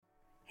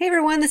Hey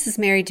everyone, this is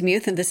Mary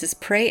DeMuth, and this is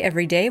Pray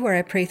Every Day, where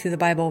I pray through the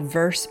Bible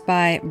verse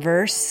by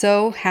verse.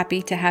 So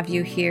happy to have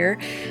you here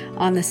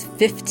on this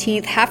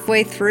 15th,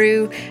 halfway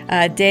through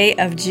day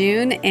of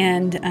June,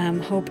 and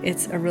hope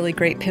it's a really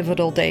great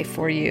pivotal day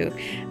for you.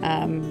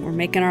 We're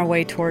making our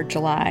way toward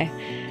July.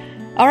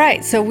 All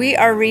right, so we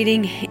are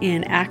reading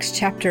in Acts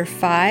chapter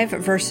 5,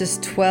 verses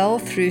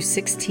 12 through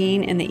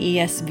 16 in the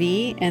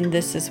ESV, and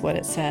this is what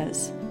it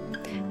says.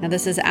 Now,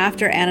 this is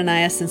after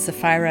Ananias and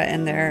Sapphira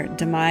and their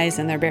demise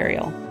and their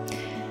burial.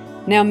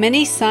 Now,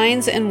 many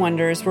signs and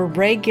wonders were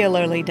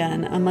regularly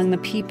done among the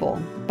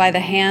people by the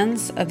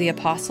hands of the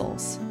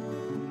apostles,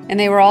 and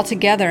they were all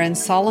together in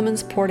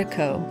Solomon's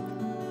portico.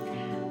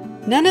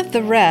 None of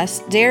the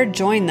rest dared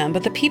join them,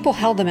 but the people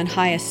held them in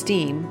high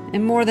esteem,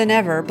 and more than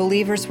ever,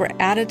 believers were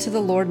added to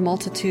the Lord,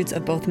 multitudes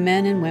of both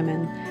men and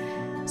women,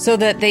 so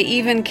that they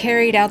even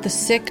carried out the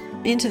sick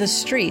into the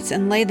streets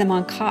and laid them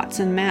on cots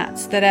and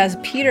mats, that as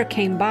Peter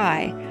came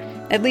by,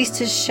 at least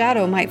his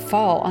shadow might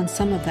fall on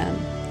some of them.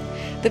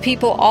 The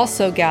people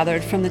also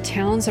gathered from the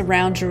towns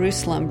around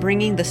Jerusalem,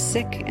 bringing the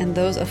sick and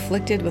those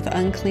afflicted with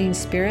unclean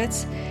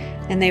spirits,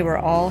 and they were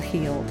all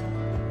healed.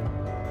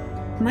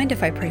 Mind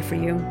if I pray for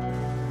you?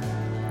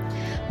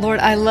 Lord,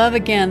 I love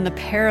again the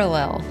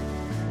parallel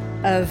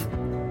of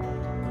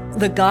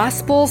the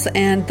Gospels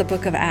and the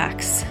book of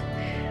Acts.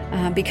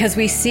 Because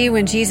we see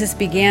when Jesus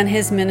began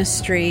his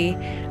ministry,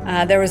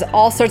 there was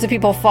all sorts of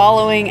people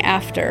following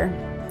after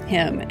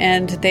him,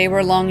 and they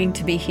were longing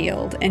to be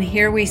healed. And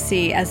here we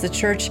see, as the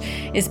church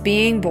is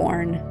being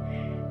born,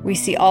 we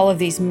see all of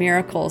these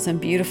miracles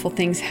and beautiful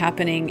things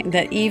happening,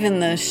 that even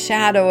the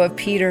shadow of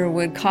Peter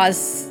would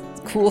cause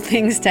cool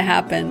things to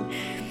happen.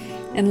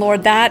 And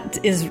Lord,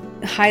 that is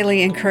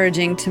highly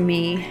encouraging to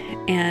me.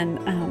 And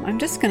I'm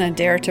just going to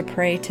dare to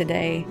pray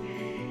today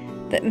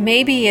that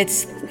maybe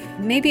it's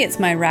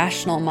my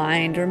rational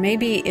mind, or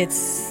maybe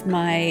it's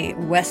my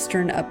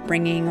Western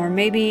upbringing, or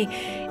maybe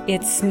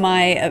it's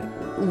my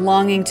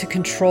longing to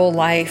control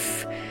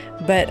life,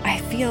 but I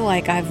feel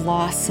like I've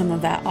lost some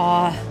of that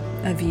awe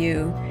of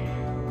you,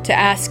 to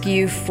ask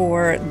you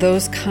for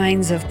those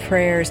kinds of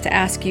prayers, to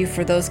ask you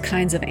for those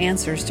kinds of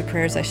answers to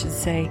prayers, I should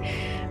say,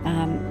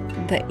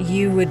 that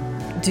you would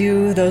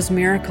do those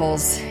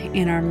miracles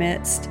in our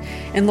midst.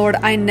 And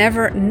Lord,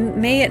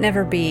 may it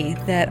never be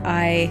that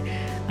I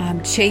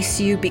chase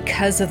you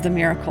because of the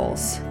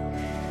miracles.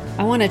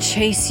 I want to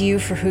chase you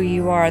for who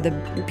you are, the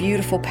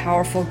beautiful,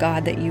 powerful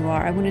God that you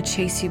are. I want to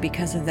chase you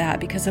because of that,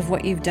 because of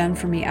what you've done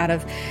for me,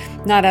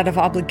 not out of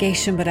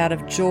obligation, but out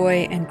of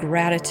joy and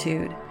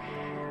gratitude.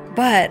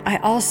 But I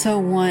also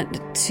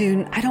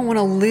I don't want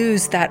to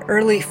lose that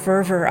early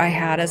fervor I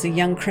had as a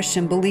young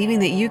Christian, believing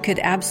that you could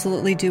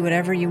absolutely do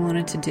whatever you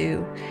wanted to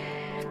do.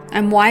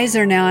 I'm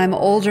wiser now, I'm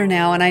older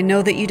now, and I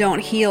know that you don't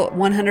heal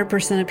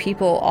 100% of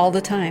people all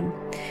the time.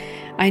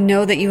 I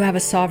know that you have a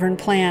sovereign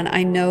plan.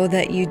 I know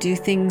that you do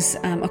things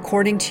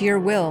according to your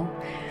will.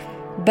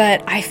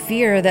 But I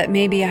fear that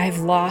maybe I've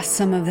lost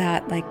some of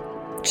that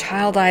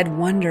child-eyed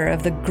wonder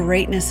of the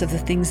greatness of the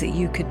things that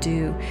you could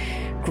do.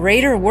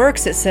 Greater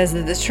works, it says,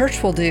 that the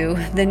church will do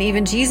than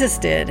even Jesus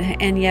did.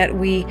 And yet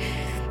we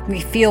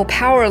feel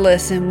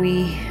powerless, and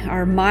we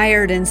are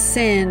mired in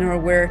sin, or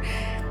we're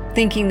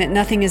thinking that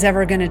nothing is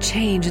ever going to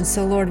change. And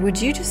so, Lord,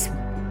 would you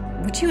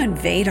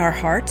invade our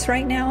hearts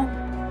right now?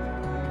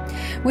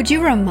 Would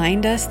you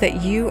remind us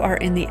that you are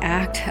in the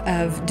act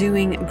of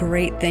doing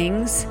great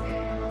things?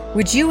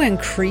 Would you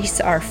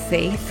increase our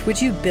faith?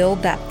 Would you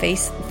build that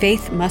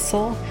faith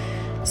muscle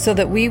so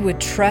that we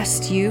would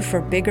trust you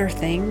for bigger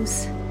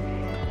things?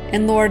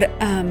 And Lord,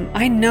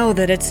 I know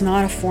that it's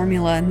not a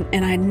formula,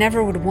 and I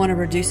never would want to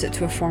reduce it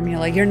to a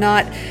formula. You're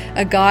not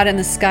a God in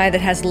the sky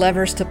that has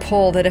levers to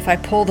pull, that if I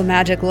pull the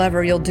magic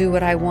lever, you'll do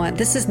what I want.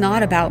 This is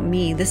not about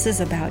me. This is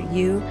about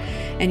you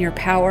and your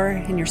power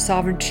and your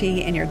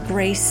sovereignty and your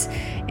grace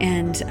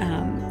and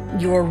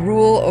your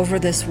rule over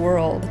this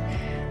world.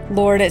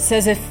 Lord, it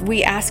says if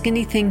we ask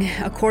anything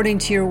according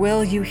to your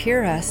will, you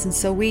hear us. And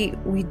so we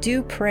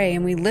do pray,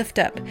 and we lift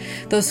up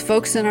those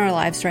folks in our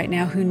lives right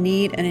now who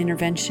need an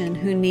intervention,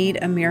 who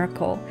need a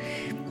miracle.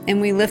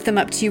 And we lift them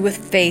up to you with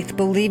faith,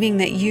 believing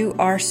that you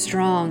are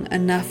strong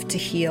enough to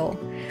heal.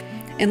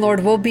 And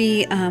Lord,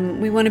 we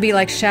want to be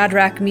like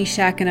Shadrach,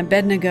 Meshach, and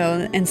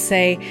Abednego and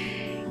say,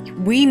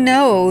 we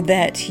know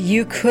that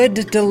you could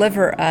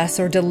deliver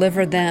us or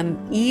deliver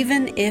them.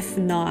 Even if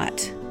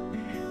not,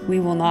 we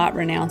will not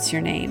renounce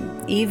your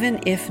name, even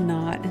if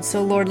not. And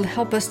so, Lord,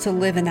 help us to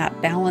live in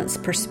that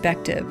balanced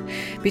perspective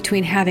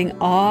between having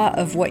awe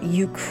of what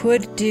you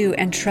could do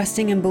and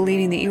trusting and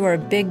believing that you are a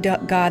big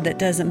God that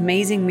does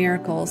amazing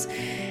miracles,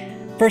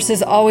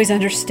 versus always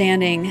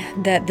understanding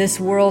that this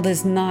world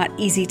is not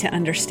easy to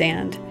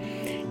understand,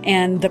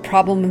 and the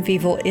problem of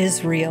evil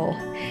is real,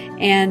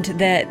 and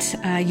that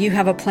you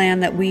have a plan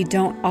that we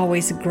don't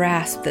always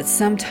grasp, that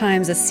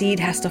sometimes a seed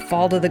has to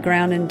fall to the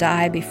ground and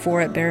die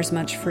before it bears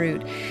much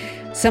fruit.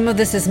 Some of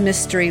this is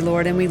mystery,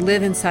 Lord, and we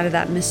live inside of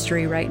that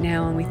mystery right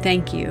now, and we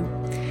thank you.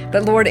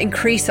 But Lord,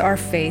 increase our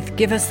faith.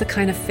 Give us the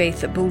kind of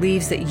faith that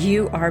believes that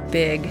you are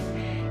big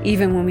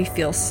even when we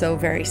feel so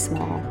very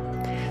small.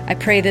 I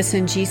pray this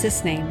in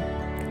Jesus' name.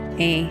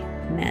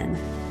 Amen.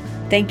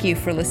 Thank you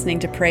for listening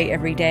to Pray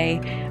Every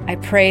Day. I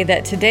pray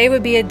that today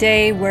would be a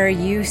day where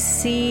you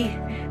see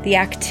the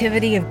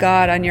activity of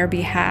God on your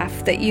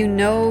behalf, that you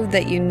know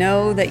that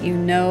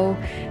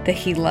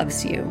He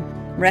loves you.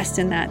 Rest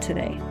in that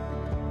today.